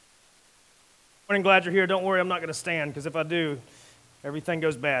Morning, glad you're here. Don't worry, I'm not going to stand, because if I do, everything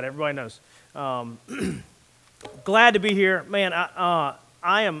goes bad. Everybody knows. Glad to be here. Man, I'm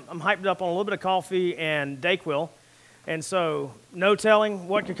hyped up on a little bit of coffee and Dayquil, and so no telling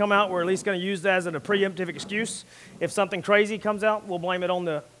what could come out. We're at least going to use that as a preemptive excuse. If something crazy comes out, we'll blame it on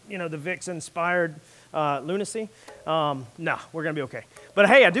the Vicks-inspired lunacy. No, we're going to be okay. But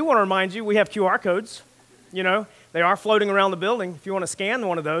hey, I do want to remind you, we have QR codes. They are floating around the building. If you want to scan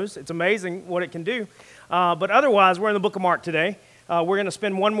one of those, it's amazing what it can do. But otherwise, we're in the book of Mark today. We're going to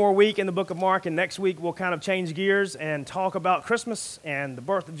spend one more week in the book of Mark, and next week we'll kind of change gears and talk about Christmas and the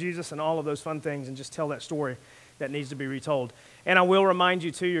birth of Jesus and all of those fun things and just tell that story that needs to be retold. And I will remind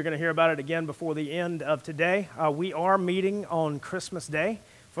you, too, you're going to hear about it again before the end of today. We are meeting on Christmas Day.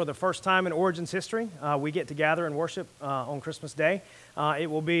 For the first time in Origins history, we get to gather and worship on Christmas Day.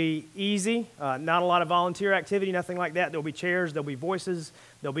 It will be easy, not a lot of volunteer activity, nothing like that. There'll be chairs, there'll be voices,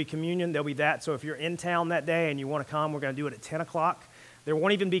 there'll be communion, there'll be that. So if you're in town that day and you want to come, we're going to do it at 10 o'clock. There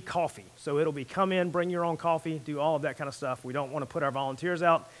won't even be coffee. So it'll be come in, bring your own coffee, do all of that kind of stuff. We don't want to put our volunteers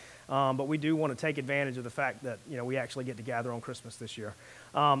out, but we do want to take advantage of the fact that we actually get to gather on Christmas this year.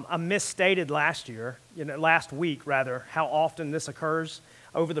 I misstated last week, how often this occurs.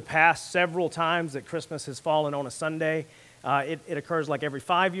 Over the past several times that Christmas has fallen on a Sunday, it occurs like every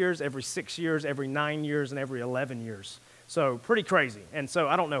 5 years, every 6 years, every 9 years, and every 11 years. So pretty crazy. And so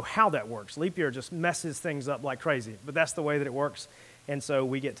I don't know how that works. Leap year just messes things up like crazy, but that's the way that it works. And so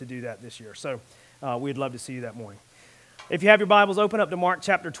we get to do that this year. So we'd love to see you that morning. If you have your Bibles, open up to Mark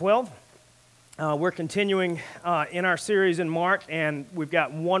chapter 12. We're continuing in our series in Mark, and we've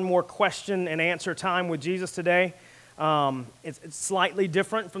got one more question and answer time with Jesus today. It's slightly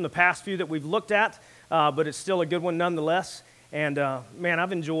different from the past few that we've looked at, but it's still a good one nonetheless. And man,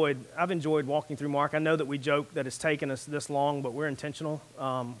 I've enjoyed walking through Mark. I know that we joke that it's taken us this long, but we're intentional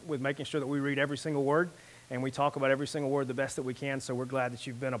with making sure that we read every single word and we talk about every single word the best that we can. So we're glad that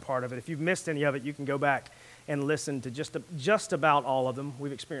you've been a part of it. If you've missed any of it, you can go back and listen to just about all of them.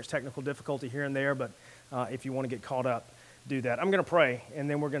 We've experienced technical difficulty here and there, but if you want to get caught up, do that. I'm going to pray, and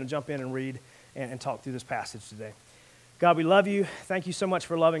then we're going to jump in and read and talk through this passage today. God, we love you. Thank you so much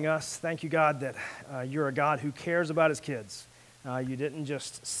for loving us. Thank you, God, that you're a God who cares about his kids. You didn't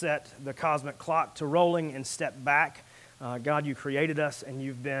just set the cosmic clock to rolling and step back. God, you created us, and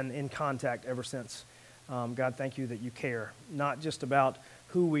you've been in contact ever since. God, thank you that you care, not just about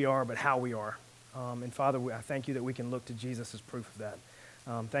who we are, but how we are. And Father, I thank you that we can look to Jesus as proof of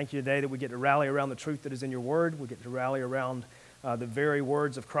that. Thank you today that we get to rally around the truth that is in your word. We get to rally around the very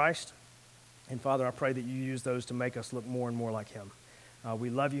words of Christ. And Father, I pray that you use those to make us look more and more like him. We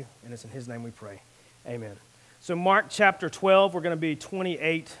love you, and it's in his name we pray. Amen. So Mark chapter 12, we're going to be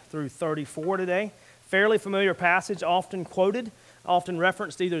 28 through 34 today. Fairly familiar passage, often quoted, often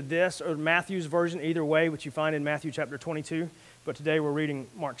referenced either this or Matthew's version, either way, which you find in Matthew chapter 22. But today we're reading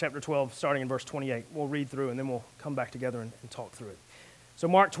Mark chapter 12, starting in verse 28. We'll read through, and then we'll come back together and talk through it. So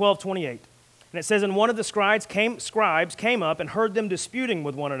Mark 12:28. And it says, "And one of the scribes came up and heard them disputing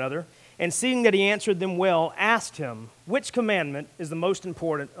with one another, and seeing that he answered them well, asked him, 'Which commandment is the most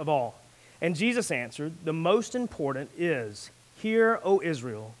important of all?' And Jesus answered, 'The most important is, Hear, O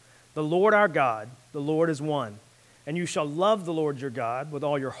Israel, the Lord our God, the Lord is one. And you shall love the Lord your God with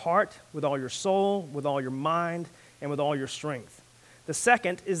all your heart, with all your soul, with all your mind, and with all your strength. The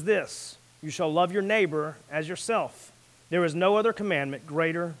second is this, you shall love your neighbor as yourself. There is no other commandment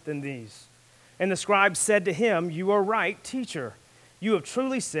greater than these.' And the scribe said to him, 'You are right, teacher. You have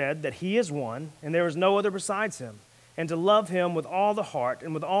truly said that he is one, and there is no other besides him. And to love him with all the heart,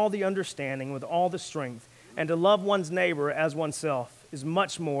 and with all the understanding, with all the strength, and to love one's neighbor as oneself is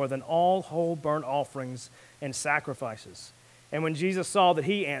much more than all whole burnt offerings and sacrifices.' And when Jesus saw that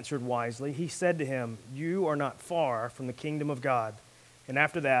he answered wisely, he said to him, 'You are not far from the kingdom of God.' And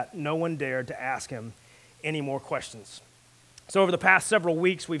after that, no one dared to ask him any more questions." So over the past several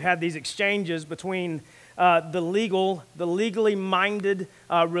weeks, we've had these exchanges between the legally minded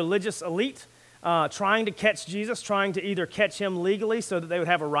religious elite trying to catch Jesus, trying to either catch him legally so that they would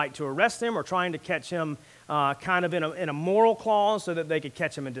have a right to arrest him, or trying to catch him kind of in a moral clause so that they could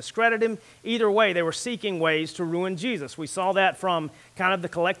catch him and discredit him. Either way, they were seeking ways to ruin Jesus. We saw that from kind of the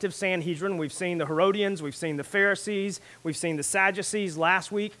collective Sanhedrin. We've seen the Herodians, we've seen the Pharisees, we've seen the Sadducees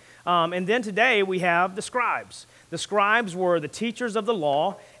last week. And then today we have the scribes. The scribes were the teachers of the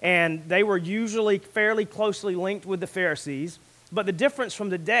law, and they were usually fairly closely linked with the Pharisees. But the difference from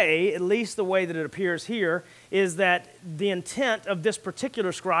today, at least the way that it appears here, is that the intent of this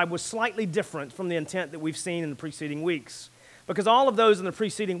particular scribe was slightly different from the intent that we've seen in the preceding weeks. Because all of those in the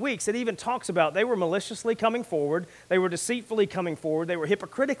preceding weeks, it even talks about they were maliciously coming forward, they were deceitfully coming forward, they were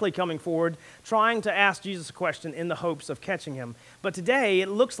hypocritically coming forward, trying to ask Jesus a question in the hopes of catching him. But today, it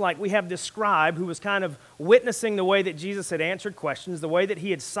looks like we have this scribe who was kind of witnessing the way that Jesus had answered questions, the way that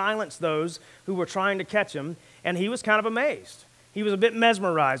he had silenced those who were trying to catch him, and he was kind of amazed. He was a bit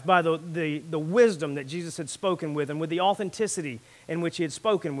mesmerized by the wisdom that Jesus had spoken with and with the authenticity in which he had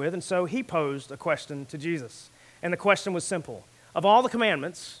spoken with, and so he posed a question to Jesus. And the question was simple. Of all the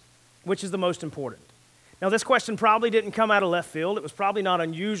commandments, which is the most important? Now, this question probably didn't come out of left field. It was probably not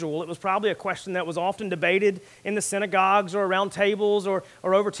unusual. It was probably a question that was often debated in the synagogues or around tables or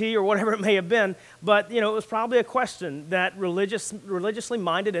over tea or whatever it may have been. But, it was probably a question that religiously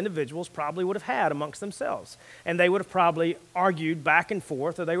minded individuals probably would have had amongst themselves. And they would have probably argued back and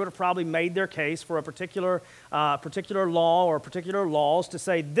forth, or they would have probably made their case for a particular law or particular laws to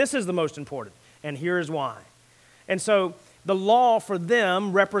say, this is the most important, and here is why. And so the law for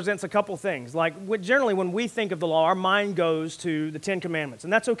them represents a couple things. Like generally when we think of the law, our mind goes to the Ten Commandments,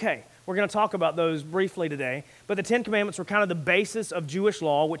 and that's okay. We're going to talk about those briefly today. But the Ten Commandments were kind of the basis of Jewish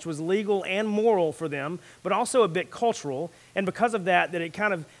law, which was legal and moral for them, but also a bit cultural. And because of that it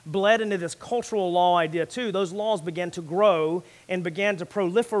kind of bled into this cultural law idea too. Those laws began to grow and began to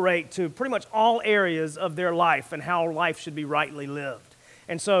proliferate to pretty much all areas of their life and how life should be rightly lived.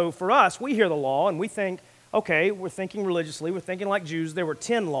 And so for us, we hear the law and we think, okay, we're thinking religiously, we're thinking like Jews, there were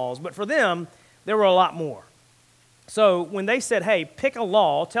 10 laws, but for them, there were a lot more. So when they said, hey, pick a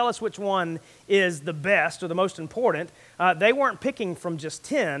law, tell us which one is the best or the most important, they weren't picking from just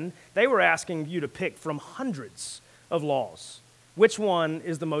 10, they were asking you to pick from hundreds of laws. Which one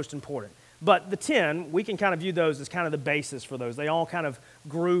is the most important? But the 10, we can kind of view those as kind of the basis for those. They all kind of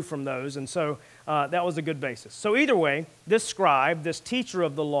grew from those, and so that was a good basis. So either way, this scribe, this teacher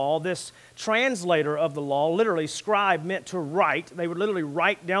of the law, this translator of the law, literally scribe meant to write. They would literally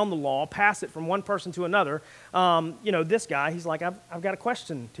write down the law, pass it from one person to another. This guy, he's like, I've got a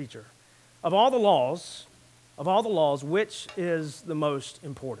question, teacher. Of all the laws, which is the most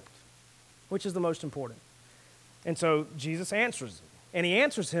important? Which is the most important? And so Jesus answers him. And he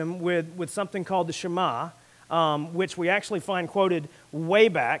answers him with something called the Shema, which we actually find quoted way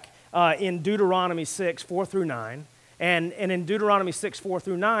back in Deuteronomy 6, 4 through 9. And in Deuteronomy 6, 4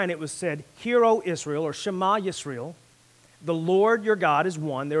 through 9, it was said, Hear, O Israel, or Shema Yisrael, the Lord your God is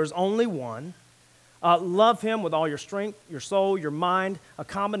one. There is only one. Love him with all your strength, your soul, your mind, a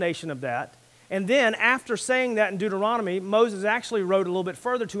combination of that. And then after saying that in Deuteronomy, Moses actually wrote a little bit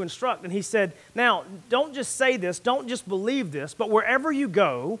further to instruct. And he said, now, don't just say this, don't just believe this, but wherever you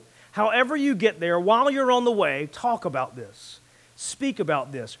go, however you get there, while you're on the way, talk about this. Speak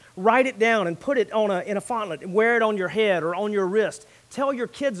about this. Write it down and put it in a frontlet and wear it on your head or on your wrist. Tell your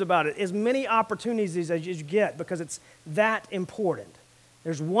kids about it as many opportunities as you get because it's that important.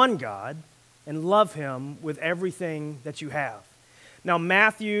 There's one God, and love him with everything that you have. Now,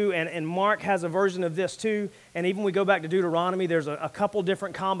 Matthew and Mark has a version of this too, and even we go back to Deuteronomy, there's a couple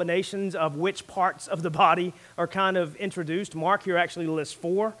different combinations of which parts of the body are kind of introduced. Mark here actually lists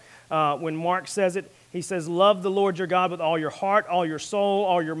 4. When Mark says it, he says, love the Lord your God with all your heart, all your soul,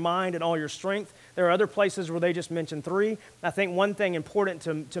 all your mind, and all your strength. There are other places where they just mention 3. I think one thing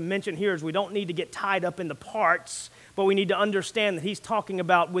important to mention here is we don't need to get tied up in the parts, but we need to understand that he's talking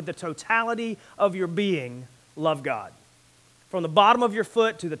about with the totality of your being, love God. From the bottom of your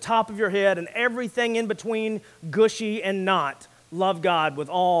foot to the top of your head and everything in between, gushy and not, love God with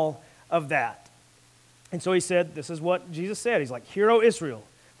all of that. And so he said, this is what Jesus said. He's like, Hear, O Israel,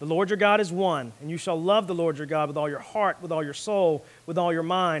 the Lord your God is one, and you shall love the Lord your God with all your heart, with all your soul, with all your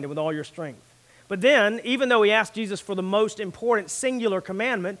mind, and with all your strength. But then, even though he asked Jesus for the most important singular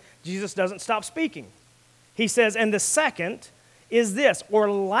commandment, Jesus doesn't stop speaking. He says, and the second is this,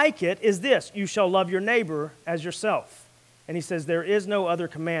 or like it is this, you shall love your neighbor as yourself. And he says, there is no other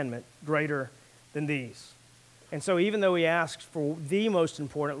commandment greater than these. And so even though he asked for the most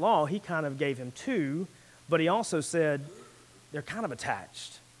important law, he kind of gave him 2, but he also said they're kind of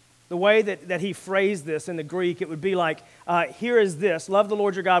attached. The way that he phrased this in the Greek, it would be like, here is this, love the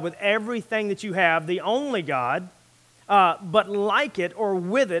Lord your God with everything that you have, the only God, but like it or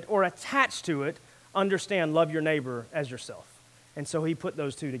with it or attached to it, understand, love your neighbor as yourself. And so he put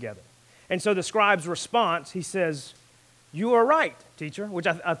those 2 together. And so the scribe's response, he says, you are right, teacher, which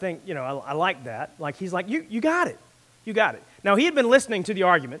I think, I like that. Like, he's like, you got it. You got it. Now, he had been listening to the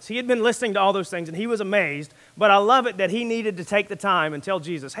arguments. He had been listening to all those things, and he was amazed. But I love it that he needed to take the time and tell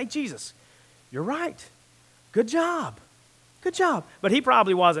Jesus, hey, Jesus, you're right. Good job. Good job. But he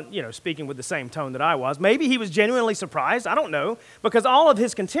probably wasn't, speaking with the same tone that I was. Maybe he was genuinely surprised. I don't know. Because all of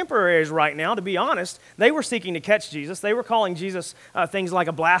his contemporaries right now, to be honest, they were seeking to catch Jesus. They were calling Jesus things like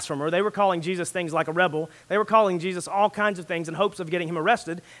a blasphemer. They were calling Jesus things like a rebel. They were calling Jesus all kinds of things in hopes of getting him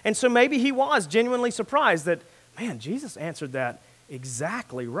arrested. And so maybe he was genuinely surprised that, man, Jesus answered that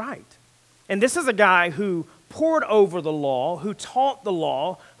exactly right. And this is a guy who poured over the law, who taught the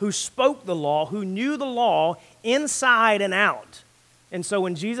law, who spoke the law, who knew the law inside and out. And so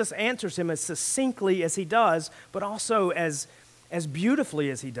when Jesus answers him as succinctly as he does, but also as beautifully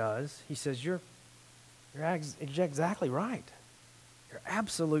as he does, he says, you're exactly right. You're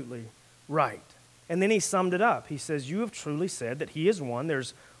absolutely right. And then he summed it up. He says, you have truly said that he is one.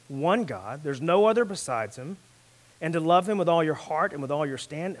 There's one God. There's no other besides him. And to love him with all your heart and with all your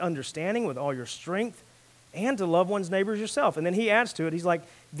understanding, with all your strength, and to love one's neighbor as yourself. And then he adds to it, he's like,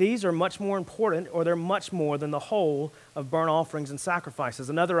 these are much more important, or they're much more than the whole of burnt offerings and sacrifices.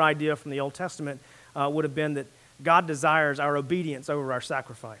 Another idea from the Old Testament would have been that God desires our obedience over our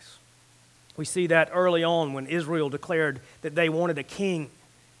sacrifice. We see that early on when Israel declared that they wanted a king,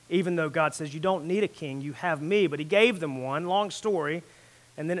 even though God says, you don't need a king, you have me. But he gave them one, long story.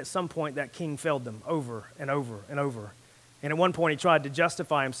 And then at some point, that king failed them over and over and over. And at one point, he tried to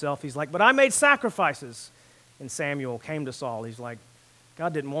justify himself. He's like, but I made sacrifices. And Samuel came to Saul. He's like,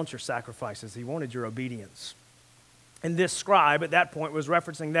 God didn't want your sacrifices. He wanted your obedience. And this scribe at that point was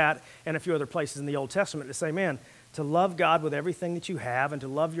referencing that and a few other places in the Old Testament to say, man, to love God with everything that you have and to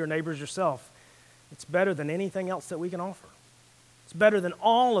love your neighbors yourself, it's better than anything else that we can offer. It's better than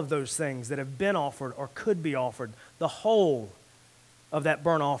all of those things that have been offered or could be offered. The whole of that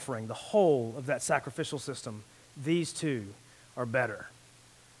burnt offering, the whole of that sacrificial system, these two are better.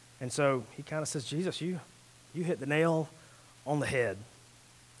 And so he kind of says, Jesus, you hit the nail on the head.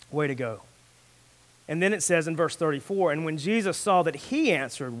 Way to go. And then it says in verse 34, and when Jesus saw that he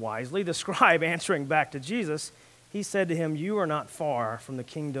answered wisely, the scribe answering back to Jesus, he said to him, you are not far from the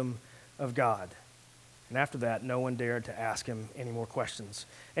kingdom of God. And after that, no one dared to ask him any more questions.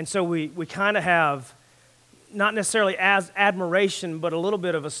 And so we kind of have not necessarily as admiration, but a little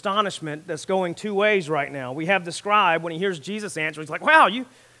bit of astonishment that's going two ways right now. We have the scribe, when he hears Jesus answer, he's like, wow, you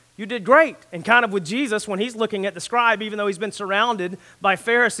did great. And kind of with Jesus, when he's looking at the scribe, even though he's been surrounded by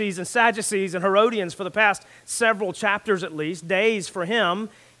Pharisees and Sadducees and Herodians for the past several chapters at least, days for him,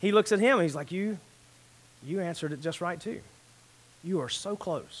 he looks at him and he's like, you answered it just right too. You are so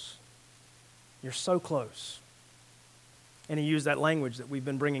close. You're so close. And he used that language that we've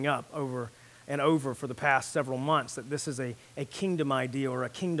been bringing up over and over for the past several months, that this is a kingdom idea or a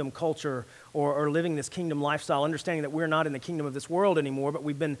kingdom culture or living this kingdom lifestyle, understanding that we're not in the kingdom of this world anymore, but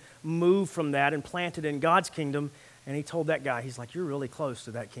we've been moved from that and planted in God's kingdom. And he told that guy, he's like, you're really close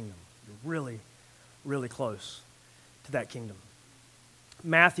to that kingdom. You're really, really close to that kingdom.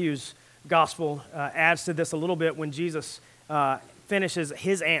 Matthew's gospel adds to this a little bit when Jesus finishes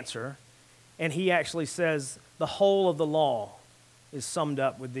his answer, and he actually says the whole of the law is summed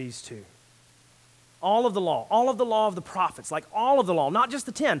up with these two. All of the law of the prophets, like all of the law, not just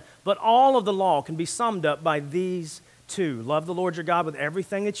the 10, but all of the law can be summed up by these two. Love the Lord your God with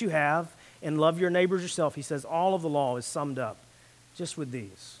everything that you have and love your neighbors yourself. He says all of the law is summed up just with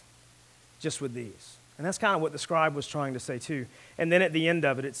these. Just with these. And that's kind of what the scribe was trying to say too. And then at the end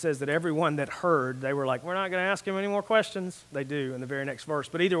of it, it says that everyone that heard, they were like, we're not going to ask him any more questions. They do in the very next verse.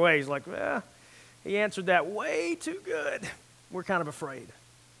 But either way, he's like, he answered that way too good. We're kind of afraid.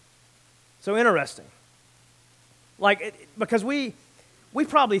 So interesting. Because we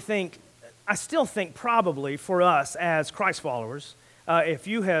probably think, I still think probably for us as Christ followers, if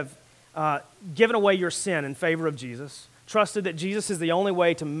you have given away your sin in favor of Jesus, trusted that Jesus is the only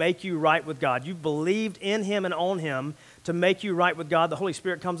way to make you right with God, you've believed in him and on him to make you right with God, the Holy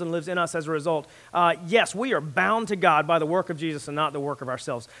Spirit comes and lives in us as a result. Yes, we are bound to God by the work of Jesus and not the work of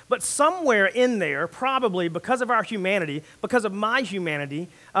ourselves. But somewhere in there, probably because of our humanity, because of my humanity,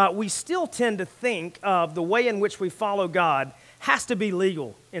 we still tend to think of the way in which we follow God has to be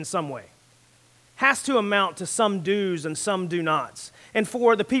legal in some way. Has to amount to some do's and some do nots. And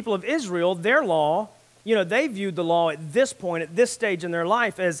for the people of Israel, their law, they viewed the law at this point, at this stage in their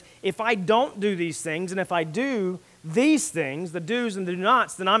life, as if I don't do these things, and if I do these things, the do's and the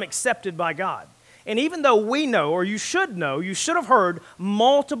do-nots, then I'm accepted by God. And even though we know, or you should have heard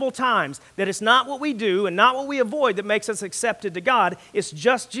multiple times that it's not what we do and not what we avoid that makes us accepted to God, it's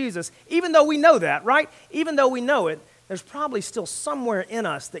just Jesus. Even though we know that, right? Even though we know it, there's probably still somewhere in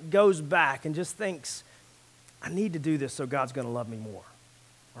us that goes back and just thinks, I need to do this so God's going to love me more.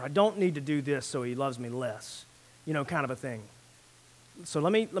 Or I don't need to do this so he loves me less. Kind of a thing. So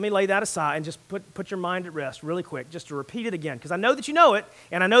let me lay that aside and just put your mind at rest really quick, just to repeat it again, because I know that you know it,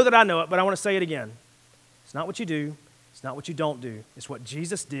 and I know that I know it, but I want to say it again. It's not what you do. It's not what you don't do. It's what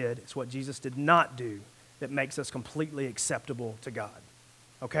Jesus did. It's what Jesus did not do that makes us completely acceptable to God.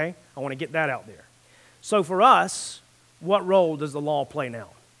 Okay? I want to get that out there. So for us, what role does the law play now?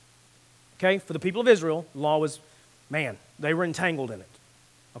 Okay? For the people of Israel, the law was, man, they were entangled in it.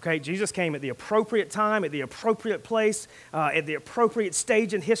 Okay, Jesus came at the appropriate time, at the appropriate place, at the appropriate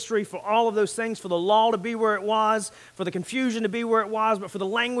stage in history for all of those things, for the law to be where it was, for the confusion to be where it was, but for the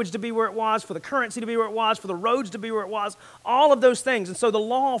language to be where it was, for the currency to be where it was, for the roads to be where it was, all of those things. And so the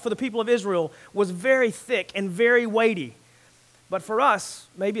law for the people of Israel was very thick and very weighty. But for us,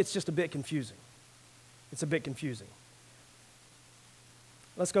 maybe it's just a bit confusing. It's a bit confusing.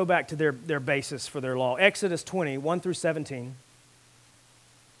 Let's go back to their basis for their law. Exodus 20, 1 through 17.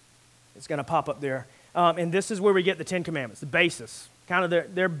 It's going to pop up there. And this is where we get the Ten Commandments, the basis, kind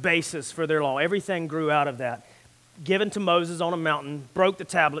of their basis for their law. Everything grew out of that. Given to Moses on a mountain, broke the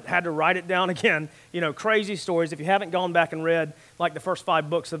tablet, had to write it down again. You know, crazy stories. If you haven't gone back and read like the first 5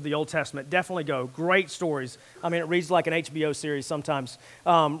 books of the Old Testament, definitely go. Great stories. I mean, it reads like an HBO series sometimes.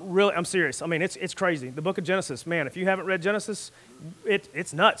 Really, I'm serious. I mean, it's crazy. The book of Genesis, man, if you haven't read Genesis,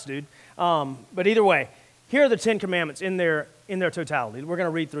 it's nuts, dude. But either way, here are the Ten Commandments in their totality. We're going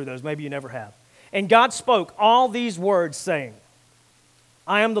to read through those. Maybe you never have. And God spoke all these words, saying,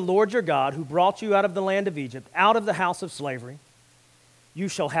 I am the Lord your God who brought you out of the land of Egypt, out of the house of slavery. You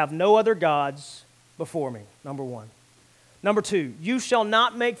shall have no other gods before me, number 1. Number 2, you shall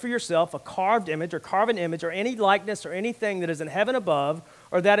not make for yourself a carved image or carven image or any likeness or anything that is in heaven above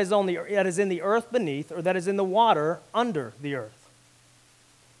or that is in the earth beneath or that is in the water under the earth.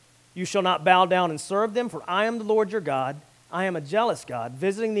 You shall not bow down and serve them, for I am the Lord your God. I am a jealous God,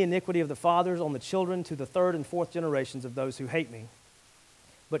 visiting the iniquity of the fathers on the children to the 3rd and 4th generations of those who hate me,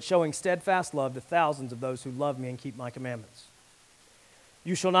 but showing steadfast love to thousands of those who love me and keep my commandments.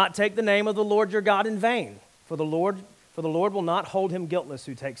 You shall not take the name of the Lord your God in vain, for the Lord will not hold him guiltless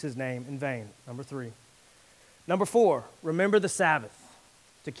who takes his name in vain. Number 3. Number 4, remember the Sabbath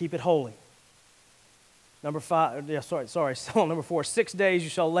to keep it holy. Number 4, 6 days you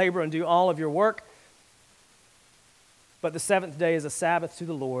shall labor and do all of your work, but the 7th day is a Sabbath to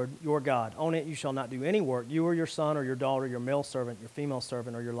the Lord your God. On it you shall not do any work, you or your son or your daughter, your male servant, your female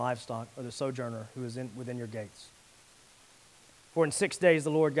servant, or your livestock, or the sojourner who is within your gates. For in 6 days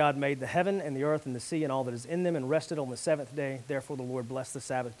the Lord God made the heaven and the earth and the sea and all that is in them, and rested on the 7th day. Therefore the Lord blessed the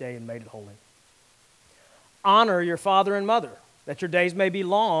Sabbath day and made it holy. Honor your father and mother, that your days may be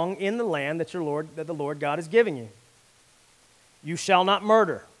long in the land that the Lord God is giving you. You shall not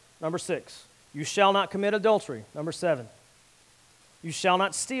murder. Number 6. You shall not commit adultery. Number 7. You shall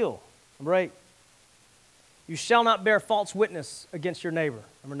not steal. Number 8. You shall not bear false witness against your neighbor.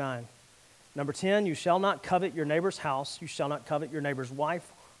 Number 9. Number 10, you shall not covet your neighbor's house. You shall not covet your neighbor's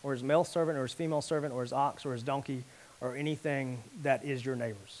wife or his male servant or his female servant or his ox or his donkey or anything that is your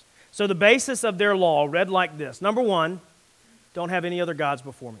neighbor's. So the basis of their law read like this. Number 1, don't have any other gods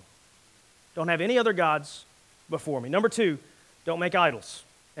before me. Don't have any other gods before me. Number 2, don't make idols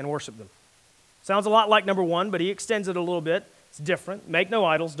and worship them. Sounds a lot like number 1, but he extends it a little bit. It's different. Make no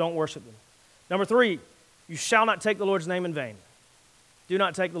idols, don't worship them. Number 3, you shall not take the Lord's name in vain. Do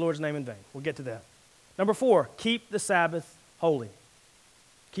not take the Lord's name in vain. We'll get to that. Number 4, keep the Sabbath holy.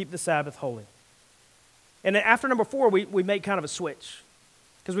 Keep the Sabbath holy. And then after number 4, we make kind of a switch.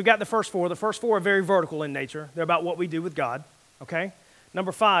 Because we've got the first 4. The first 4 are very vertical in nature. They're about what we do with God. Okay?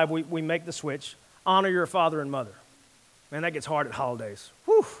 Number 5, we make the switch. Honor your father and mother. Man, that gets hard at holidays.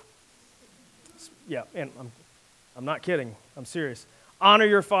 Whew. Yeah, and I'm not kidding. I'm serious. Honor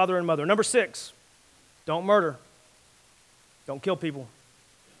your father and mother. Number 6, don't murder. Don't kill people.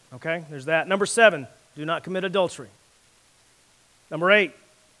 Okay, there's that. Number 7, do not commit adultery. Number 8,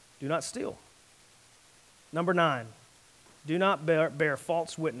 do not steal. Number 9, do not bear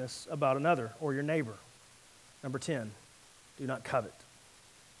false witness about another or your neighbor. Number 10, do not covet.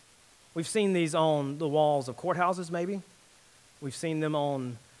 We've seen these on the walls of courthouses, maybe. We've seen them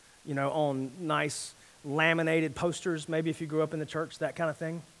on nice laminated posters, maybe if you grew up in the church, that kind of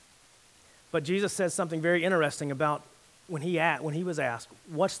thing. But Jesus says something very interesting about when he was asked,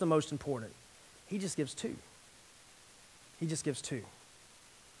 what's the most important? He just gives 2. He just gives 2.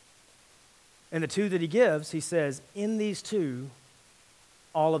 And the 2 that he gives, he says, in these 2,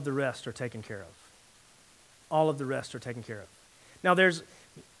 all of the rest are taken care of. All of the rest are taken care of. Now this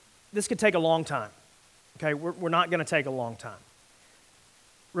could take a long time. Okay, we're not going to take a long time.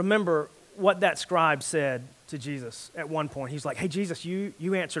 Remember what that scribe said to Jesus at one point. He's like, hey, Jesus,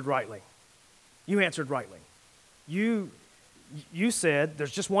 you answered rightly. You answered rightly. You said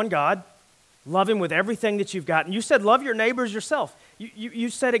there's just one God. Love him with everything that you've got. And you said love your neighbors yourself. You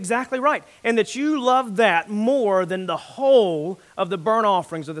said exactly right. And that you love that more than the whole of the burnt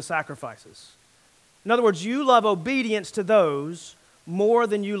offerings or the sacrifices. In other words, you love obedience to those more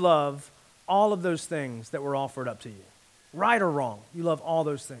than you love all of those things that were offered up to you. Right or wrong, you love all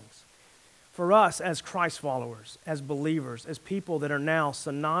those things. For us as Christ followers, as believers, as people that are now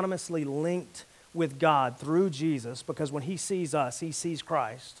synonymously linked with God through Jesus, because when he sees us, he sees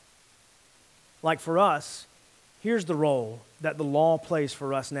Christ. Like for us, here's the role that the law plays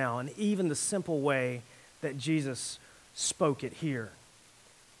for us now, and even the simple way that Jesus spoke it here.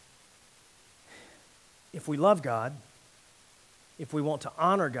 If we love God, if we want to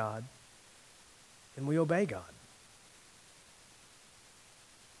honor God, then we obey God.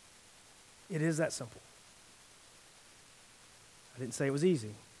 It is that simple. I didn't say it was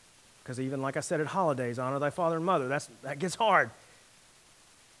easy, because even like I said at holidays, honor thy father and mother, that gets hard.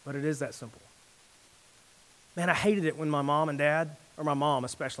 But it is that simple. Man, I hated it when my mom and dad, or my mom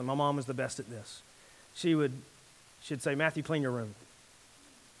especially, my mom was the best at this. She'd say, Matthew, clean your room.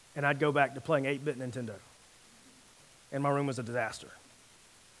 And I'd go back to playing 8-bit Nintendo. And my room was a disaster.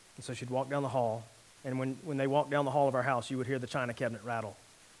 And so she'd walk down the hall, and when they walked down the hall of our house, you would hear the china cabinet rattle.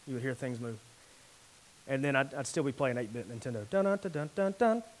 You would hear things move. And then I'd still be playing 8-bit Nintendo. Dun dun dun dun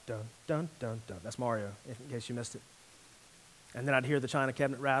dun dun dun dun dun. That's Mario, in case you missed it. And then I'd hear the china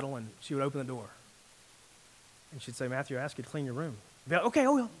cabinet rattle, and she would open the door. And she'd say, Matthew, I asked you to clean your room. I'd be like, okay, I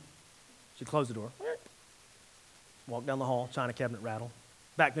will. She'd close the door. Walk down the hall, china cabinet rattle.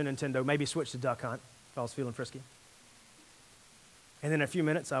 Back to Nintendo, maybe switch to Duck Hunt if I was feeling frisky. And then in a few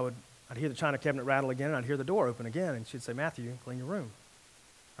minutes, I'd hear the china cabinet rattle again, and I'd hear the door open again, and she'd say, Matthew, clean your room.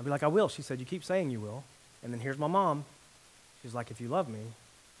 I'd be like, I will. She said, you keep saying you will. And then here's my mom. She's like, if you love me,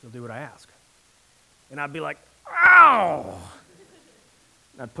 you'll do what I ask. And I'd be like, ow!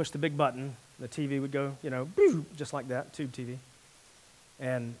 And I'd push the big button. The TV would go, just like that, tube TV.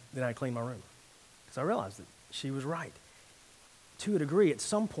 And then I'd clean my room. Because I realized that she was right. To a degree, at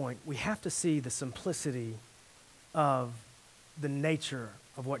some point, we have to see the simplicity of the nature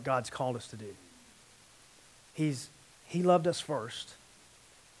of what God's called us to do. He loved us first.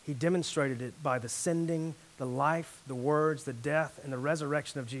 He demonstrated it by the sending, the life, the words, the death, and the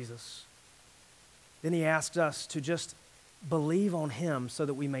resurrection of Jesus. Then he asked us to just believe on him so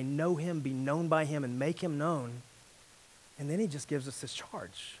that we may know him, be known by him, and make him known. And then he just gives us this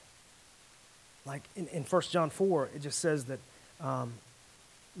charge. Like in 1 John 4, it just says that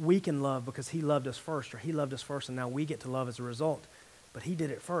we can love because he loved us first, or he loved us first, and now we get to love as a result. But he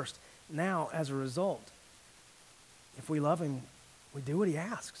did it first. Now, as a result, if we love him, we do what he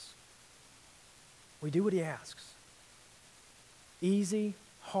asks. We do what he asks. Easy,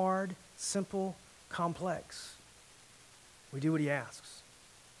 hard, simple, complex. We do what he asks.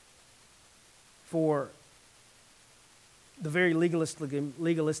 For the very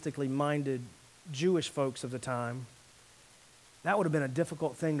legalistically minded Jewish folks of the time, that would have been a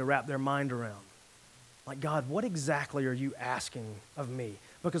difficult thing to wrap their mind around. Like, God, what exactly are you asking of me?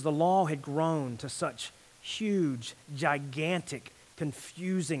 Because the law had grown to such huge, gigantic,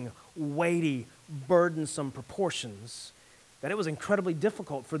 confusing, weighty, burdensome proportions that it was incredibly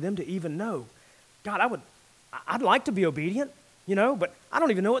difficult for them to even know, God, I'd like to be obedient, but I don't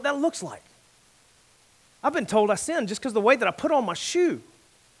even know what that looks like. I've been told I sin just because of the way that I put on my shoe.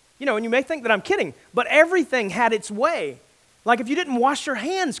 And you may think that I'm kidding, but everything had its way. Like if you didn't wash your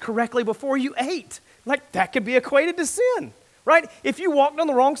hands correctly before you ate, like that could be equated to sin, right? If you walked on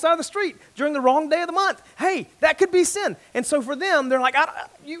the wrong side of the street during the wrong day of the month, hey, that could be sin. And so for them, they're like,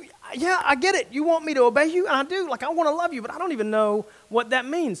 I get it. You want me to obey you? And I do. Like, I want to love you, but I don't even know what that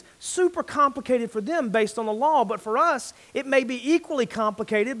means. Super complicated for them based on the law, but for us, it may be equally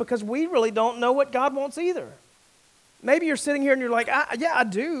complicated because we really don't know what God wants either. Maybe you're sitting here and you're like, I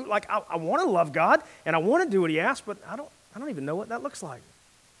do. Like, I want to love God, and I want to do what he asks, but I don't even know what that looks like.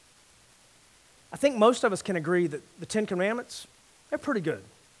 I think most of us can agree that the Ten Commandments, they're pretty good.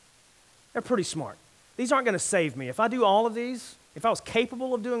 They're pretty smart. These aren't going to save me. If I do all of these, if I was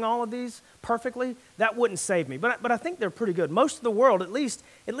capable of doing all of these perfectly, that wouldn't save me. But I think they're pretty good. Most of the world, at least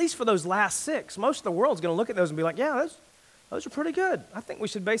for those last 6, most of the world's going to look at those and be like, yeah, those are pretty good. I think we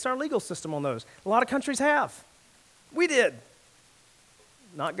should base our legal system on those. A lot of countries have. We did.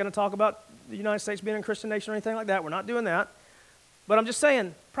 Not going to talk about the United States being a Christian nation or anything like that. We're not doing that. But I'm just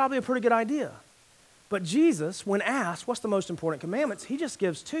saying, probably a pretty good idea. But Jesus, when asked, what's the most important commandments, he just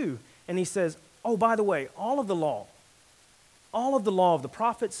gives 2. And he says, oh, by the way, all of the law of the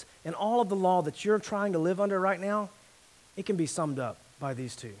prophets and all of the law that you're trying to live under right now, it can be summed up by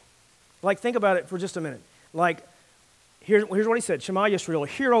these 2. Like, think about it for just a minute. Like, here's what he said, Shema Yisrael,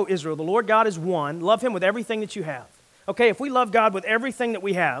 hear, O Israel, the Lord God is one. Love him with everything that you have. Okay, if we love God with everything that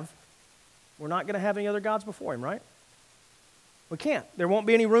we have, we're not going to have any other gods before him, right? We can't. There won't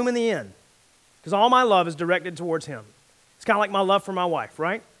be any room in the inn because all my love is directed towards him. It's kind of like my love for my wife,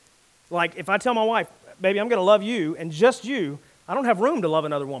 right? Like if I tell my wife, baby, I'm going to love you and just you, I don't have room to love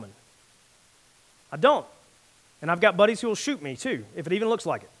another woman. I don't. And I've got buddies who will shoot me too, if it even looks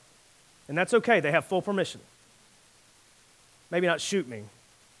like it. And that's okay. They have full permission. Maybe not shoot me,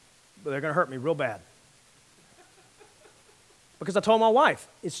 but they're going to hurt me real bad. Because I told my wife,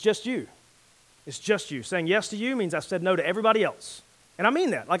 it's just you. It's just you. Saying yes to you means I've said no to everybody else. And I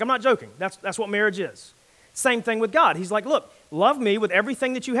mean that. Like, I'm not joking. That's what marriage is. Same thing with God. He's like, look, love me with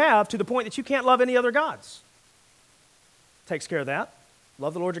everything that you have to the point that you can't love any other gods. Takes care of that.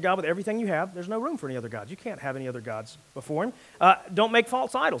 Love the Lord your God with everything you have. There's no room for any other gods. You can't have any other gods before him. Don't make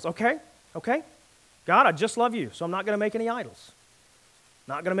false idols. Okay? God, I just love you, so I'm not going to make any idols.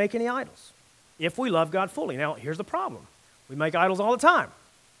 Not going to make any idols. If we love God fully. Now, here's the problem. We make idols all the time,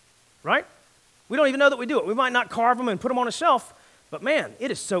 right? We don't even know that we do it. We might not carve them and put them on a shelf, but man,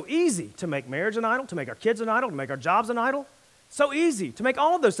 it is so easy to make marriage an idol, to make our kids an idol, to make our jobs an idol. So easy to make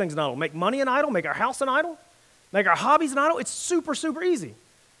all of those things an idol. Make money an idol, make our house an idol, make our hobbies an idol. It's super, super easy.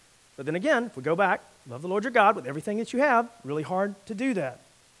 But then again, if we go back, love the Lord your God with everything that you have, really hard to do that.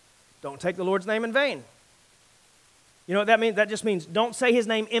 Don't take the Lord's name in vain. You know what that means? That just means don't say his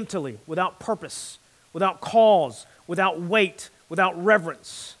name emptily, without purpose, without cause, without weight, without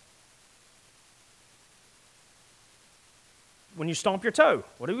reverence. When you stomp your toe,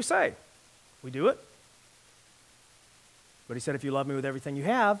 what do we say? We do it. But he said, if you love me with everything you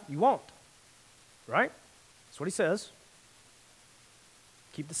have, you won't. Right? That's what he says.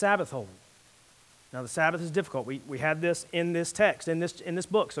 Keep the Sabbath holy. Now, the Sabbath is difficult. We had this in this text, in this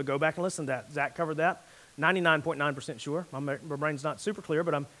book, so go back and listen to that. Zach covered that. 99.9% sure. My brain's not super clear,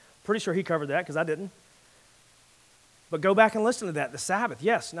 but I'm pretty sure he covered that because I didn't. But go back and listen to that. The Sabbath,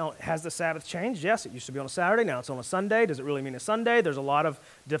 yes. Now, has the Sabbath changed? Yes, it used to be on a Saturday. Now it's on a Sunday. Does it really mean a Sunday? There's a lot of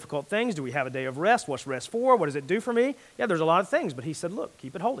difficult things. Do we have a day of rest? What's rest for? What does it do for me? Yeah, there's a lot of things. But he said, look,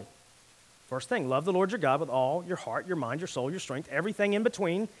 keep it holy. First thing, love the Lord your God with all your heart, your mind, your soul, your strength, everything in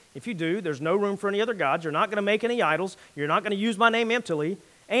between. If you do, there's no room for any other gods. You're not going to make any idols. You're not going to use my name emptily.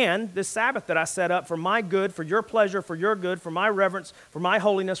 And this Sabbath that I set up for my good, for your pleasure, for your good, for my reverence, for my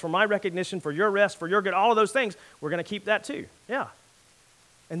holiness, for my recognition, for your rest, for your good, all of those things, we're going to keep that too. Yeah.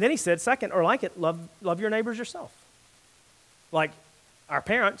 And then he said, second, or like it, love your neighbors yourself. Like our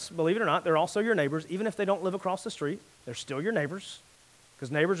parents, believe it or not, they're also your neighbors. Even if they don't live across the street, they're still your neighbors.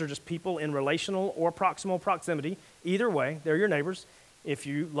 Because neighbors are just people in relational or proximal proximity. Either way, they're your neighbors. If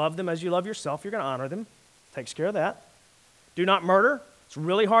you love them as you love yourself, you're going to honor them. Takes care of that. Do not murder. It's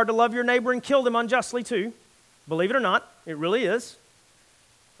really hard to love your neighbor and kill them unjustly too. Believe it or not, it really is.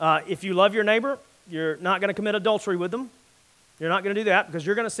 If you love your neighbor, you're not going to commit adultery with them. You're not going to do that because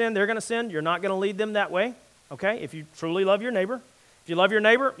you're going to sin, they're going to sin. You're not going to lead them that way, okay? If you truly love your neighbor. If you love your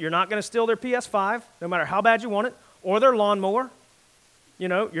neighbor, you're not going to steal their PS5, no matter how bad you want it, or their lawnmower. You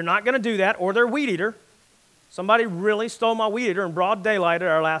know, you're not going to do that, or their weed eater. Somebody really stole my weed eater in broad daylight at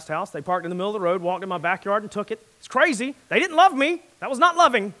our last house. They parked in the middle of the road, walked in my backyard, and took it. It's crazy. They didn't love me. That was not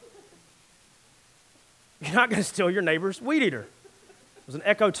loving. You're not going to steal your neighbor's weed eater. It was an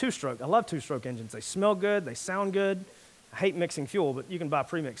Echo two-stroke. I love two-stroke engines. They smell good. They sound good. I hate mixing fuel, but you can buy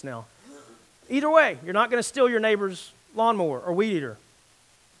premix now. Either way, you're not going to steal your neighbor's lawnmower or weed eater.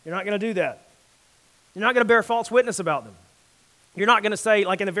 You're not going to do that. You're not going to bear false witness about them. You're not going to say,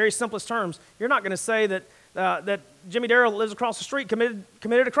 like in the very simplest terms, you're not going to say that Jimmy Darrell that lives across the street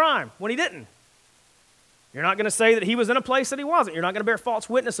committed a crime when he didn't. You're not going to say that he was in a place that he wasn't. You're not going to bear false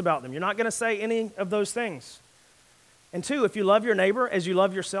witness about them. You're not going to say any of those things. And two, if you love your neighbor as you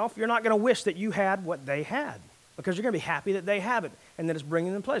love yourself, you're not going to wish that you had what they had because you're going to be happy that they have it and that it's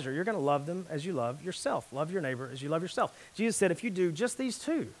bringing them pleasure. You're going to love them as you love yourself. Love your neighbor as you love yourself. Jesus said if you do just these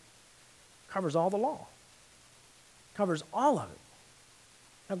two, covers all the law. Covers all of it.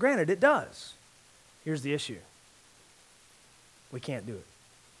 Now, granted, it does. Here's the issue. We can't do it.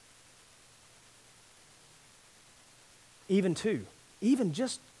 Even two. Even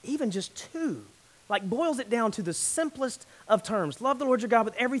just two. Like boils it down to the simplest of terms. Love the Lord your God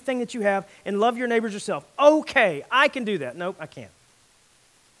with everything that you have and love your neighbors yourself. Okay, I can do that. Nope, I can't.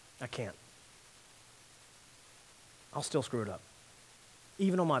 I can't. I'll still screw it up.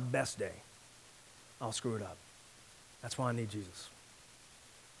 Even on my best day, I'll screw it up. That's why I need Jesus.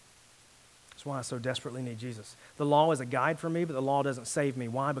 That's why I so desperately need Jesus. The law is a guide for me, but the law doesn't save me.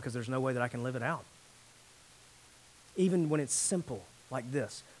 Why? Because there's no way that I can live it out. Even when it's simple like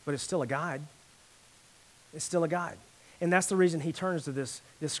this, but it's still a guide. It's still a guide. And that's the reason he turns to this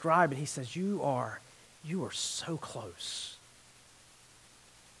scribe and he says, you are so close.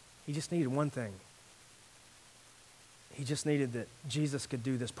 He just needed one thing. He just needed that Jesus could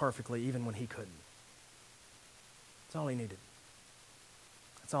do this perfectly even when he couldn't. That's all he needed.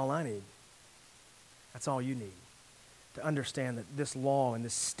 That's all I need. That's all you need. To understand that this law and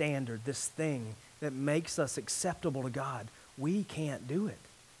this standard, this thing that makes us acceptable to God, we can't do it.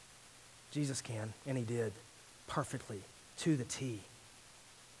 Jesus can, and he did perfectly, to the T.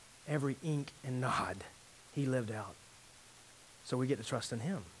 Every ink and nod he lived out. So we get to trust in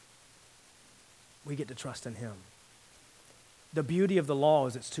him. We get to trust in him. The beauty of the law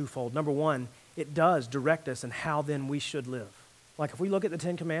is it's twofold. Number one, it does direct us in how then we should live. Like if we look at the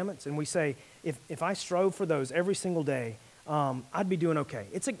Ten Commandments and we say, if I strove for those every single day, I'd be doing okay.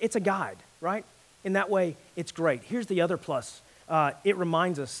 It's a guide, right? In that way, it's great. Here's the other plus. It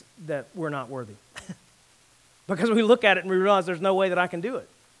reminds us that we're not worthy. Because we look at it and we realize there's no way that I can do it.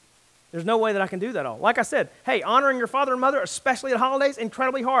 There's no way that I can do that all. Like I said, hey, honoring your father and mother, especially at holidays,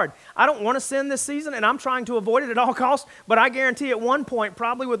 incredibly hard. I don't want to sin this season, and I'm trying to avoid it at all costs, but I guarantee at one point,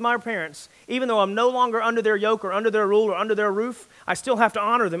 probably with my parents, even though I'm no longer under their yoke or under their rule or under their roof, I still have to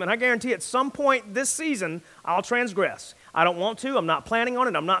honor them, and I guarantee at some point this season, I'll transgress. I don't want to. I'm not planning on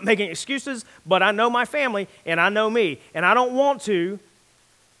it. I'm not making excuses, but I know my family, and I know me, and I don't want to,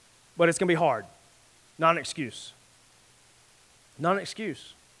 but it's going to be hard. Not an excuse. Not an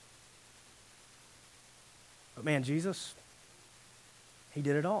excuse. But man, Jesus, he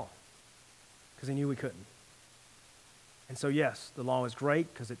did it all because he knew we couldn't. And so yes, the law is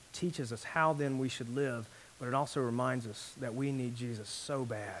great because it teaches us how then we should live, but it also reminds us that we need Jesus so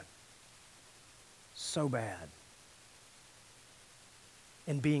bad. So bad.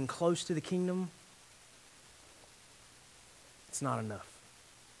 And being close to the kingdom, it's not enough.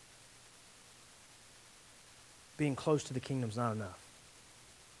 Being close to the kingdom is not enough.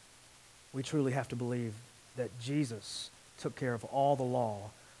 We truly have to believe that Jesus took care of all the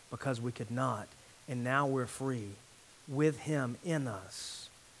law because we could not, and now we're free with him in us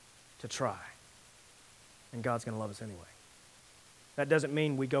to try. And God's going to love us anyway. That doesn't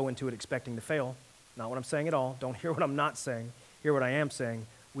mean we go into it expecting to fail. Not what I'm saying at all. Don't hear what I'm not saying. Hear what I am saying.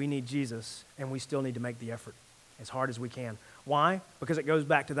 We need Jesus, and we still need to make the effort as hard as we can. Why? Because it goes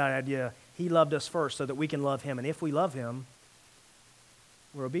back to that idea, he loved us first so that we can love him. And if we love him,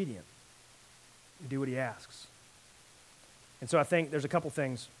 we're obedient. We do what he asks. And so I think there's a couple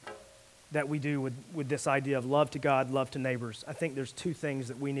things that we do with this idea of love to God, love to neighbors. I think there's two things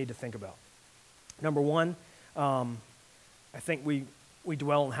that we need to think about. Number one, I think we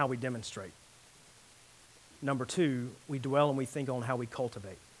dwell on how we demonstrate. Number two, we dwell and we think on how we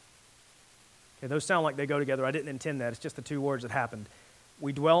cultivate. Okay, those sound like they go together. I didn't intend that. It's just the two words that happened.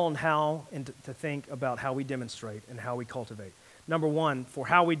 We dwell on how and to think about how we demonstrate and how we cultivate. Number one, for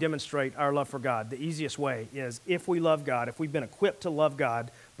how we demonstrate our love for God, the easiest way is if we love God, if we've been equipped to love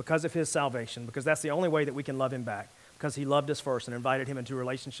God because of his salvation, because that's the only way that we can love him back, because he loved us first and invited him into a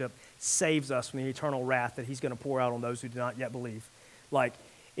relationship, saves us from the eternal wrath that he's going to pour out on those who do not yet believe. Like,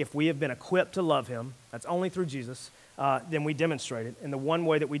 if we have been equipped to love him, that's only through Jesus, then we demonstrate it. And the one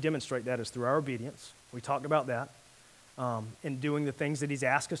way that we demonstrate that is through our obedience. We talked about that. In doing the things that he's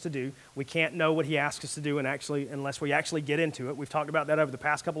asked us to do. We can't know what he asks us to do unless we actually get into it. We've talked about that over the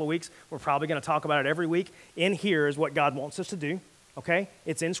past couple of weeks. We're probably going to talk about it every week. In here is what God wants us to do, okay?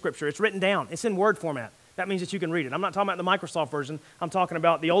 It's in Scripture. It's written down. It's in Word format. That means that you can read it. I'm not talking about the Microsoft version. I'm talking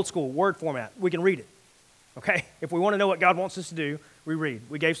about the old school Word format. We can read it, okay? If we want to know what God wants us to do, we read.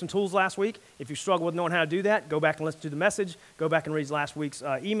 We gave some tools last week. If you struggle with knowing how to do that, go back and listen to the message. Go back and read last week's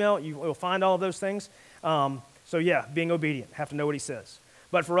email. You'll find all of those things. So yeah, being obedient, have to know what he says.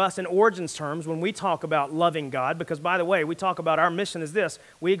 But for us in Origins terms, when we talk about loving God, because by the way, we talk about our mission is this,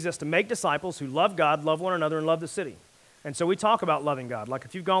 we exist to make disciples who love God, love one another, and love the city. And so we talk about loving God. Like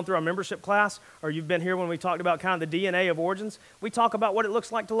if you've gone through our membership class, or you've been here when we talked about kind of the DNA of Origins, we talk about what it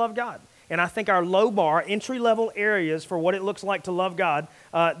looks like to love God. And I think our low bar, entry-level areas for what it looks like to love God,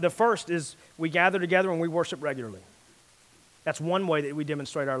 the first is we gather together and we worship regularly. That's one way that we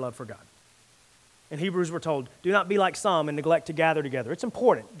demonstrate our love for God. In Hebrews, we're told, do not be like some and neglect to gather together. It's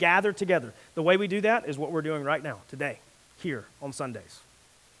important. Gather together. The way we do that is what we're doing right now, today, here on Sundays.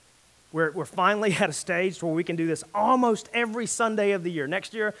 We're finally at a stage where we can do this almost every Sunday of the year.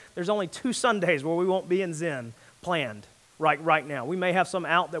 Next year, there's only 2 Sundays where we won't be in Zen planned right now. We may have some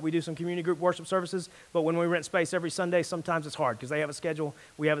out that we do some community group worship services, but when we rent space every Sunday, sometimes it's hard because they have a schedule,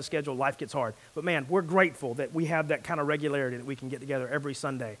 we have a schedule, life gets hard. But man, we're grateful that we have that kind of regularity that we can get together every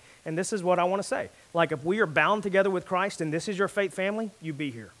Sunday. And this is what I want to say. Like if we are bound together with Christ and this is your faith family, you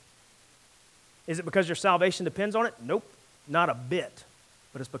be here. Is it because your salvation depends on it? Nope. Not a bit,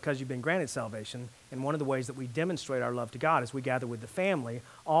 but it's because you've been granted salvation. And one of the ways that we demonstrate our love to God is we gather with the family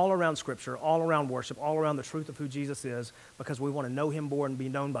all around Scripture, all around worship, all around the truth of who Jesus is, because we want to know him more and be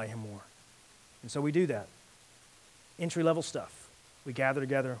known by him more. And so we do that. Entry-level stuff. We gather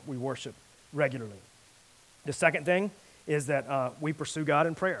together, we worship regularly. The second thing is that we pursue God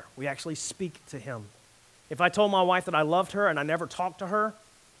in prayer. We actually speak to him. If I told my wife that I loved her and I never talked to her,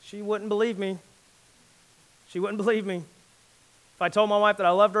 she wouldn't believe me. She wouldn't believe me. If I told my wife that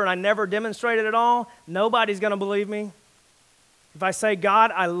I loved her and I never demonstrated it all, nobody's going to believe me. If I say,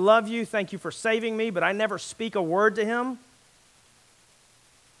 God, I love you, thank you for saving me, but I never speak a word to him,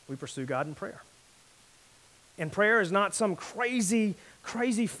 we pursue God in prayer. And prayer is not some crazy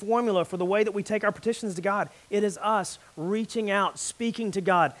formula for the way that we take our petitions to God. It is us reaching out, speaking to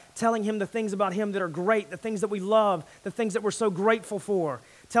God, telling him the things about him that are great, the things that we love, the things that we're so grateful for,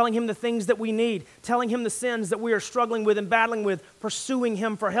 telling him the things that we need, telling him the sins that we are struggling with and battling with, pursuing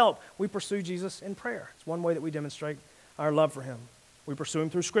him for help. We pursue Jesus in prayer. It's one way that we demonstrate our love for him. We pursue him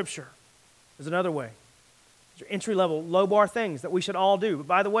through Scripture. There's another way. These are entry-level, low-bar things that we should all do. But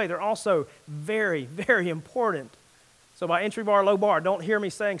by the way, they're also very, very important. So by entry bar, low bar, don't hear me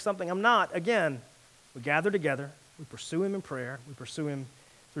saying something I'm not. Again, we gather together, we pursue him in prayer, we pursue him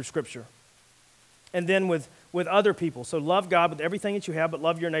through Scripture. And then with other people. So love God with everything that you have, but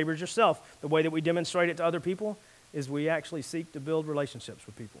love your neighbors yourself. The way that we demonstrate it to other people is we actually seek to build relationships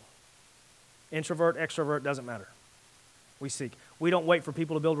with people. Introvert, extrovert, doesn't matter. We seek. We don't wait for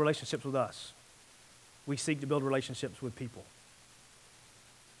people to build relationships with us. We seek to build relationships with people.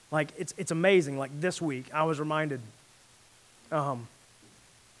 Like, it's amazing. Like this week, I was reminded about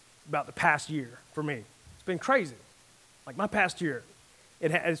the past year for me. It's been crazy. Like my past year,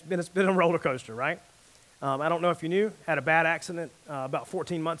 it's been a roller coaster, right? I don't know if you knew, had a bad accident about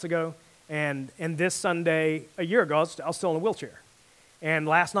 14 months ago, and this Sunday, a year ago, I was still in a wheelchair. And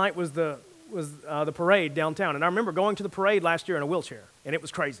last night was the parade downtown, and I remember going to the parade last year in a wheelchair, and it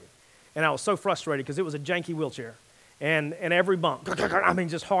was crazy. And I was so frustrated because it was a janky wheelchair. And every bump, I mean,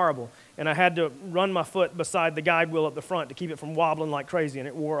 just horrible. And I had to run my foot beside the guide wheel up the front to keep it from wobbling like crazy, and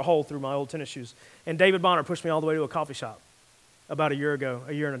it wore a hole through my old tennis shoes. And David Bonner pushed me all the way to a coffee shop about a year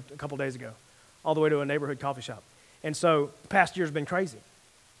and a couple days ago, all the way to a neighborhood coffee shop. And so the past year's been crazy.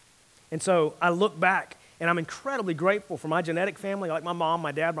 And so I look back, and I'm incredibly grateful for my genetic family, like my mom,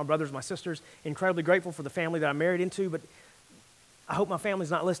 my dad, my brothers, my sisters, incredibly grateful for the family that I married into, but I hope my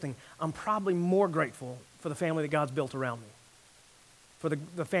family's not listening. I'm probably more grateful for the family that God's built around me, for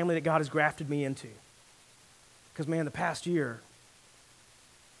the family that God has grafted me into. Because, man, the past year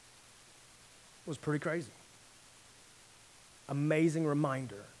was pretty crazy. Amazing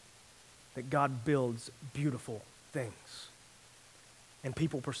reminder that God builds beautiful things, and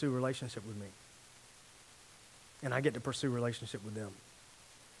people pursue relationship with me, and I get to pursue relationship with them.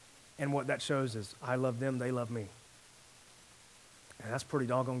 And what that shows is I love them, they love me. And that's pretty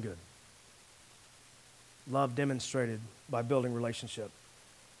doggone good. Love demonstrated by building relationship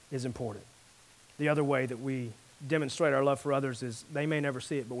is important. The other way that we demonstrate our love for others is they may never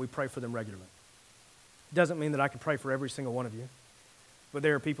see it, but we pray for them regularly. It doesn't mean that I can pray for every single one of you, but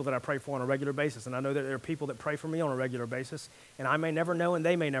there are people that I pray for on a regular basis, and I know that there are people that pray for me on a regular basis, and I may never know and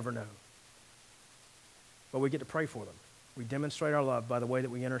they may never know. But we get to pray for them. We demonstrate our love by the way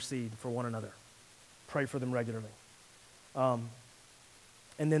that we intercede for one another. Pray for them regularly.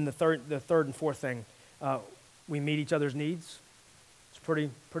 And then the third and fourth thing, we meet each other's needs. It's a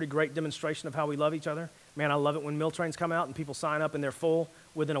pretty great demonstration of how we love each other. Man, I love it when meal trains come out and people sign up and they're full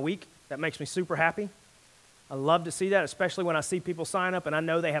within a week. That makes me super happy. I love to see that, especially when I see people sign up and I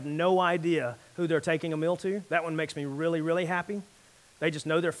know they have no idea who they're taking a meal to. That one makes me really, really happy. They just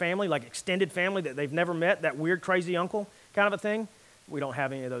know their family, like extended family that they've never met, that weird, crazy uncle kind of a thing. We don't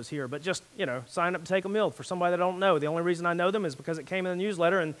have any of those here, but just, sign up to take a meal for somebody that I don't know. The only reason I know them is because it came in the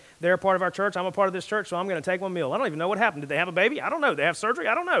newsletter and they're a part of our church. I'm a part of this church, so I'm going to take one meal. I don't even know what happened. Did they have a baby? I don't know. Did they have surgery?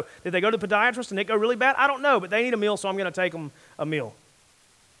 I don't know. Did they go to the podiatrist and it go really bad? I don't know, but they need a meal, so I'm going to take them a meal.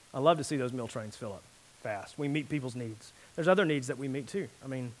 I love to see those meal trains fill up fast. We meet people's needs. There's other needs that we meet too. I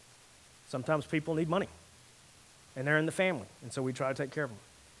mean, sometimes people need money, and they're in the family, and so we try to take care of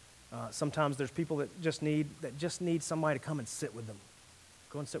them. Sometimes there's people that just need somebody to come and sit with them.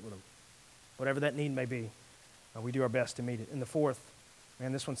 Go and sit with them. Whatever that need may be, we do our best to meet it. And the fourth,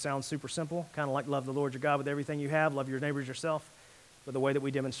 man, this one sounds super simple, kind of like love the Lord your God with everything you have, love your neighbors yourself, but the way that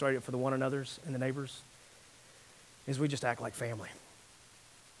we demonstrate it for the one another's and the neighbors is we just act like family.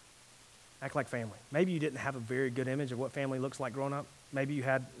 Act like family. Maybe you didn't have a very good image of what family looks like growing up. Maybe you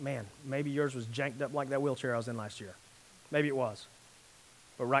had, maybe yours was janked up like that wheelchair I was in last year. Maybe it was.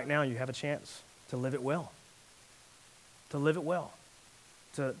 But right now you have a chance to live it well. to live it well,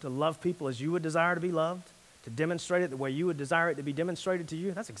 to love people as you would desire to be loved, to demonstrate it the way you would desire it to be demonstrated to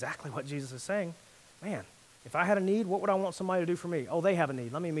you. That's exactly what Jesus is saying. Man, if I had a need, what would I want somebody to do for me? Oh, they have a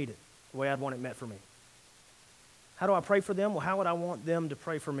need. Let me meet it the way I'd want it met for me. How do I pray for them? Well, how would I want them to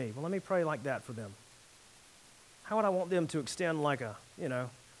pray for me? Well, let me pray like that for them. How would I want them to extend like a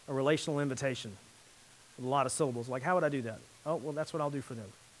relational invitation with a lot of syllables? Like, how would I do that? Oh, well, that's what I'll do for them.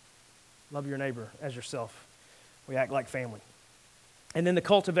 Love your neighbor as yourself. We act like family. And then the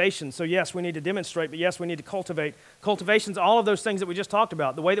cultivation. So yes, we need to demonstrate, but yes, we need to cultivate. Cultivation's all of those things that we just talked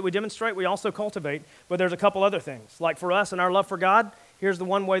about. The way that we demonstrate, we also cultivate, but there's a couple other things. Like for us and our love for God, here's the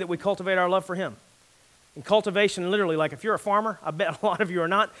one way that we cultivate our love for Him. And cultivation, literally, like if you're a farmer, I bet a lot of you are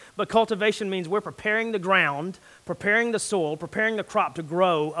not, but cultivation means we're preparing the ground, preparing the soil, preparing the crop to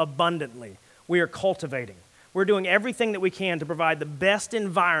grow abundantly. We are cultivating. We're doing everything that we can to provide the best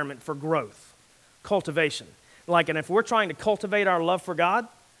environment for growth. Cultivation. And if we're trying to cultivate our love for God,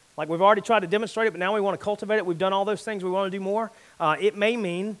 like we've already tried to demonstrate it, but now we want to cultivate it, we've done all those things, we want to do more, it may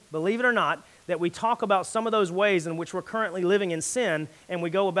mean, believe it or not, that we talk about some of those ways in which we're currently living in sin, and we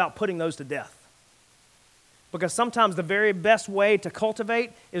go about putting those to death. Because sometimes the very best way to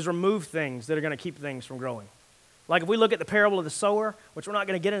cultivate is remove things that are going to keep things from growing. Like if we look at the parable of the sower, which we're not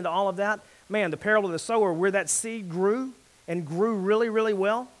going to get into all of that, man, the parable of the sower, where that seed grew and grew really, really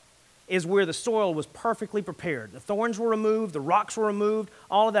well, is where the soil was perfectly prepared. The thorns were removed, the rocks were removed,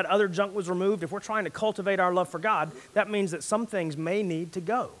 all of that other junk was removed. If we're trying to cultivate our love for God, that means that some things may need to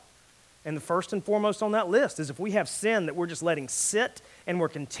go. And the first and foremost on that list is if we have sin that we're just letting sit and we're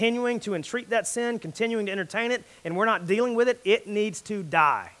continuing to entreat that sin, continuing to entertain it, and we're not dealing with it, it needs to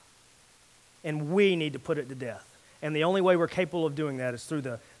die. And we need to put it to death. And the only way we're capable of doing that is through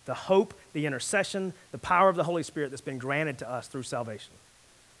the hope, the intercession, the power of the Holy Spirit that's been granted to us through salvation.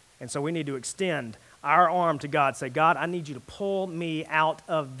 And so we need to extend our arm to God, say, God, I need you to pull me out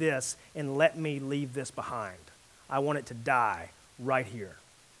of this and let me leave this behind. I want it to die right here.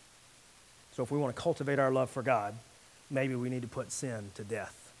 So if we want to cultivate our love for God, maybe we need to put sin to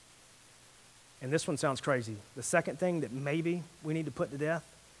death. And this one sounds crazy. The second thing that maybe we need to put to death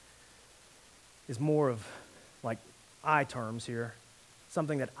is more of like I terms here,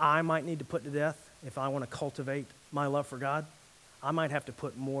 something that I might need to put to death if I want to cultivate my love for God. I might have to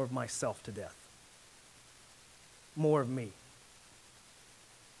put more of myself to death, more of me.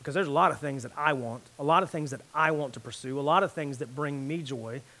 Because there's a lot of things that I want, a lot of things that I want to pursue, a lot of things that bring me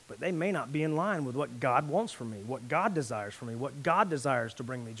joy, but they may not be in line with what God wants for me, what God desires for me, what God desires to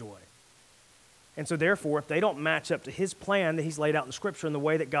bring me joy. And so therefore, if they don't match up to His plan that He's laid out in Scripture and the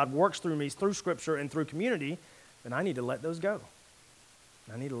way that God works through me, through Scripture and through community, then I need to let those go.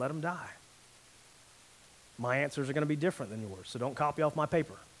 I need to let them die. My answers are going to be different than yours, so don't copy off my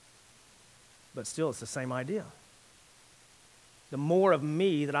paper. But still, it's the same idea. The more of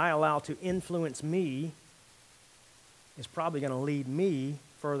me that I allow to influence me is probably going to lead me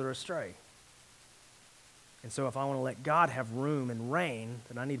further astray. And so if I want to let God have room and reign,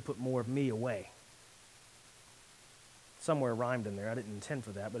 then I need to put more of me away. Somewhere rhymed in there. I didn't intend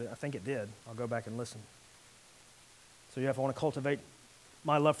for that, but I think it did. I'll go back and listen. So yeah, if I want to cultivate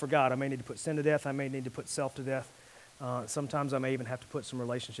my love for God, I may need to put sin to death. I may need to put self to death. Sometimes I may even have to put some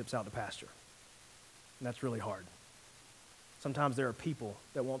relationships out to pasture. And that's really hard. Sometimes there are people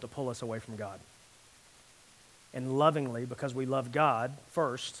that want to pull us away from God. And lovingly, because we love God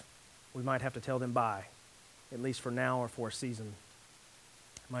first, we might have to tell them bye, at least for now or for a season.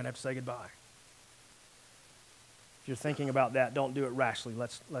 Might have to say goodbye. If you're thinking about that, don't do it rashly.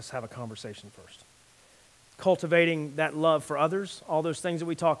 Let's have a conversation first. Cultivating that love for others, all those things that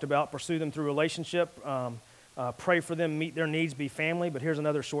we talked about, pursue them through relationship, pray for them, meet their needs, be family. But here's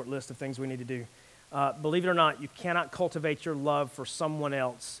another short list of things we need to do. Believe it or not, you cannot cultivate your love for someone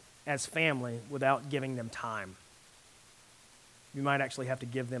else as family without giving them time. You might actually have to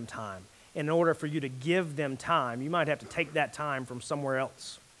give them time. In order for you to give them time, you might have to take that time from somewhere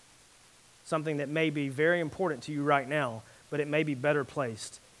else. Something that may be very important to you right now, but it may be better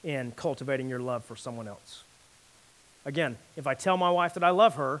placed in cultivating your love for someone else. Again, if I tell my wife that I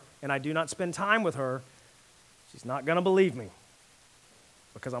love her and I do not spend time with her, she's not going to believe me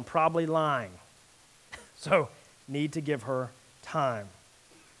because I'm probably lying. So, need to give her time.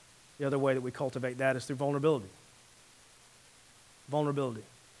 The other way that we cultivate that is through vulnerability. Vulnerability.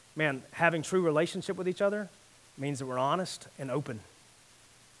 Man, having true relationship with each other means that we're honest and open.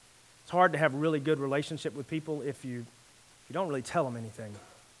 It's hard to have a really good relationship with people if you don't really tell them anything.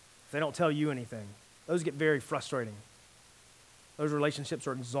 If they don't tell you anything. Those get very frustrating. Those relationships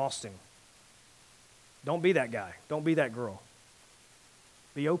are exhausting. Don't be that guy. Don't be that girl.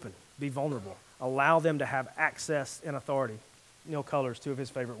 Be open. Be vulnerable. Allow them to have access and authority. Neil Cullers, two of his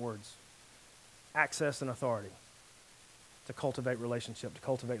favorite words. Access and authority to cultivate relationship, to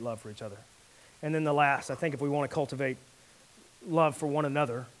cultivate love for each other. And then the last, I think if we want to cultivate love for one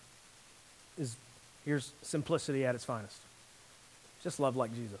another, here's simplicity at its finest. Just love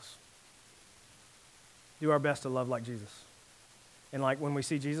like Jesus. Do our best to love like Jesus. And like when we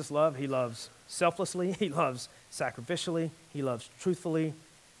see Jesus love, he loves selflessly, he loves sacrificially, he loves truthfully,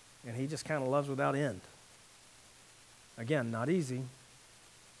 and he just kind of loves without end. Again, not easy,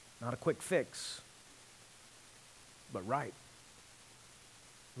 not a quick fix, but right.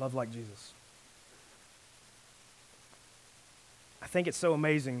 Love like Jesus. I think it's so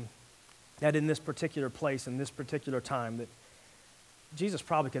amazing that in this particular place, in this particular time, that Jesus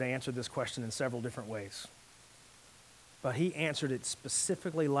probably could have answered this question in several different ways. But he answered it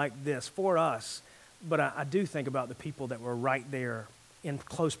specifically like this for us. But I do think about the people that were right there in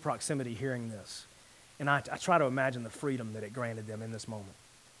close proximity hearing this. And I try to imagine the freedom that it granted them in this moment.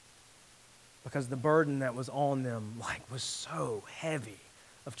 Because the burden that was on them was so heavy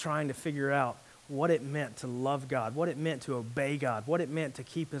of trying to figure out what it meant to love God, what it meant to obey God, what it meant to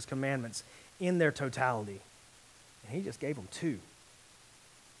keep his commandments in their totality. And he just gave them two.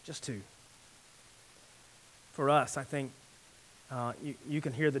 Just two. For us, I think you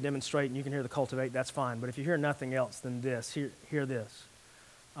can hear the demonstrate and you can hear the cultivate, that's fine. But if you hear nothing else than this, hear this.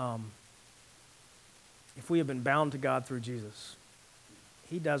 If we have been bound to God through Jesus,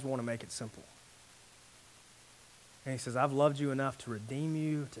 he does want to make it simple. And he says, I've loved you enough to redeem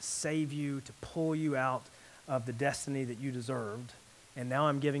you, to save you, to pull you out of the destiny that you deserved. And now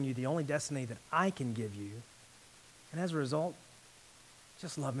I'm giving you the only destiny that I can give you. And as a result,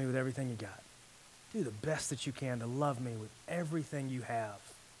 just love me with everything you got. Do the best that you can to love me with everything you have.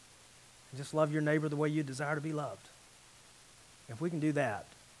 And just love your neighbor the way you desire to be loved. If we can do that,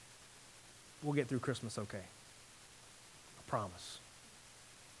 we'll get through Christmas okay. I promise.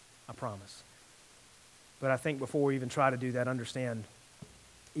 I promise. But I think before we even try to do that, understand,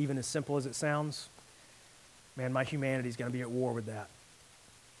 even as simple as it sounds, man, my humanity is going to be at war with that.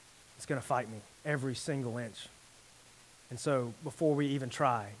 It's going to fight me every single inch. And so before we even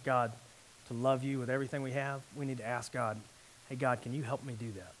try, God, to love you with everything we have, we need to ask God, hey, God, can you help me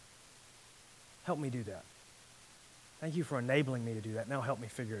do that? Help me do that. Thank you for enabling me to do that. Now help me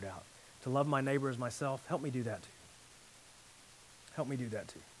figure it out. To love my neighbor as myself, help me do that too. Help me do that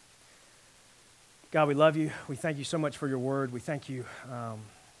too. God, we love you. We thank you so much for your word. We thank you.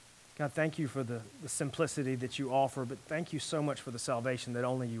 God, thank you for the simplicity that you offer, but thank you so much for the salvation that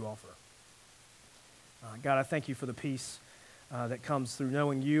only you offer. God, I thank you for the peace that comes through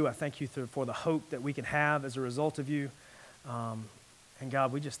knowing you. I thank you for the hope that we can have as a result of you. And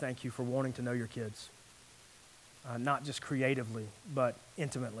God, we just thank you for wanting to know your kids, not just creatively, but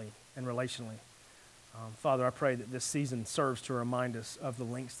intimately and relationally. Father, I pray that this season serves to remind us of the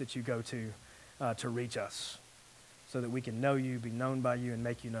lengths that you go to reach us so that we can know you, be known by you, and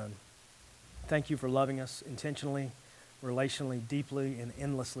make you known. Thank you for loving us intentionally, relationally, deeply, and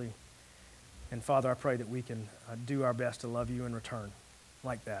endlessly. And Father, I pray that we can do our best to love you in return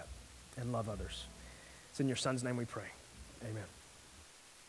like that and love others. It's in your Son's name we pray. Amen.